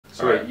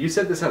So wait, you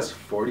said this has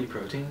 40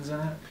 proteins in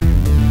it?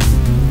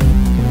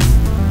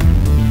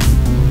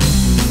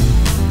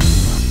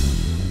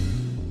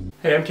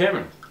 Hey, I'm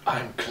Cameron.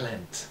 I'm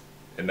Clint.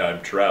 And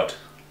I'm Trout.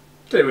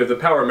 Today we have the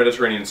Power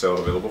Mediterranean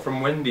salad available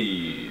from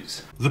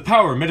Wendy's. The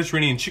Power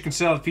Mediterranean chicken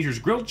salad features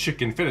grilled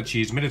chicken, feta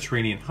cheese,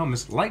 Mediterranean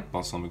hummus, light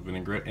balsamic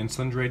vinaigrette, and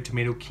sun-dried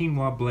tomato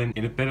quinoa blend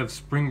in a bed of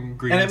spring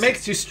ingredients. And it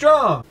makes you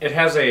strong! It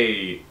has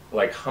a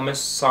like hummus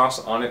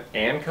sauce on it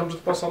and comes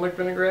with balsamic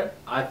vinaigrette.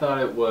 I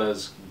thought it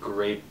was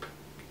grape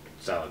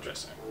salad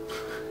dressing.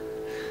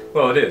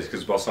 Well, it is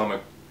because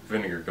balsamic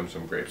vinegar comes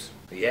from grapes.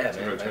 Yeah,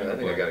 man, I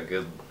think I got a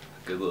good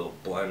little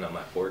blend on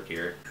my fork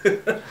here.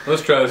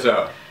 Let's try this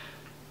out.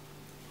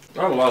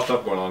 I have a lot of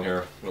stuff going on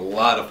here. A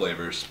lot of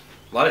flavors.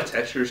 A lot of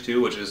textures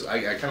too, which is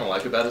I kind of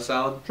like about a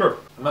salad. Sure.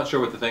 I'm not sure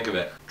what to think of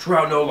it.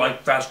 Trout no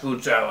like fast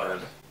food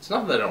salad. It's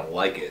not that I don't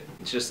like it.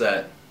 It's just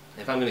that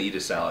if I'm going to eat a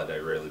salad, I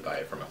rarely buy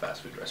it from a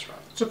fast food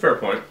restaurant. It's a fair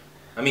point.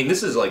 I mean,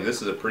 this is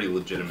a pretty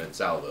legitimate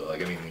salad though.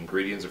 Like, I mean, the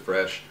ingredients are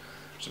fresh.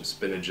 There's some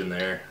spinach in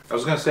there. I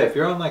was gonna say, if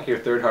you're on like your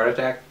third heart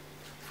attack,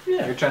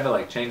 you're trying to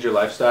like change your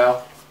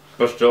lifestyle.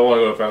 But still want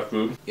to go to fast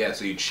food. Yeah,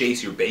 so you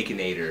chase your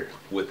Baconator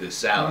with this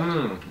salad.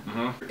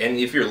 Mm-hmm. And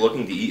if you're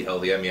looking to eat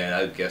healthy, I mean,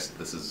 I would guess that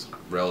this is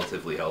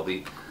relatively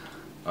healthy.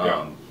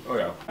 Yeah. Oh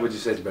yeah. Would you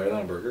say it's better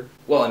than a burger?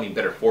 Well, I mean,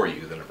 better for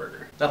you than a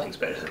burger. Nothing's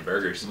better than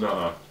burgers.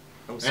 Nuh-uh.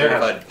 I'm a It has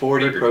certified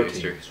 40 burger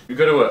proteins. taster. You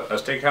go to a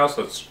steakhouse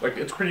that's like,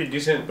 it's pretty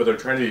decent, but they're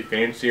trying to be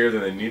fancier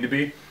than they need to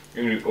be.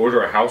 And you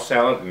order a house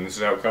salad, and this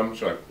is how it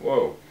comes. You're like,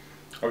 whoa.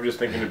 I was just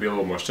thinking to be a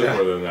little more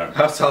simpler than that.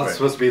 House salad's Right.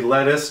 supposed to be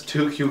lettuce,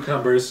 2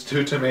 cucumbers,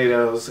 2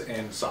 tomatoes,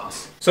 and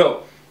sauce.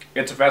 So,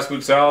 it's a fast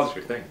food salad. What's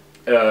your thing?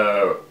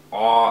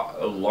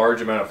 A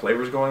large amount of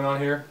flavors going on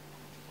here.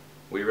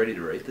 Are you ready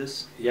to rate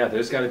this? Yeah,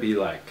 there's gotta be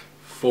like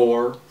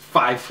 4,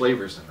 5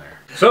 flavors in there.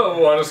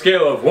 So, on a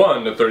scale of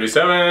 1 to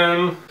 37,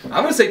 I'm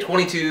going to say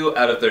 22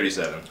 out of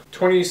 37.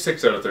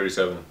 26 out of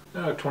 37.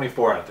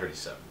 24 out of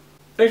 37.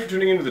 Thanks for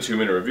tuning into the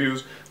 2-minute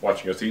reviews,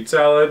 watching us eat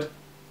salad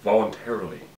voluntarily.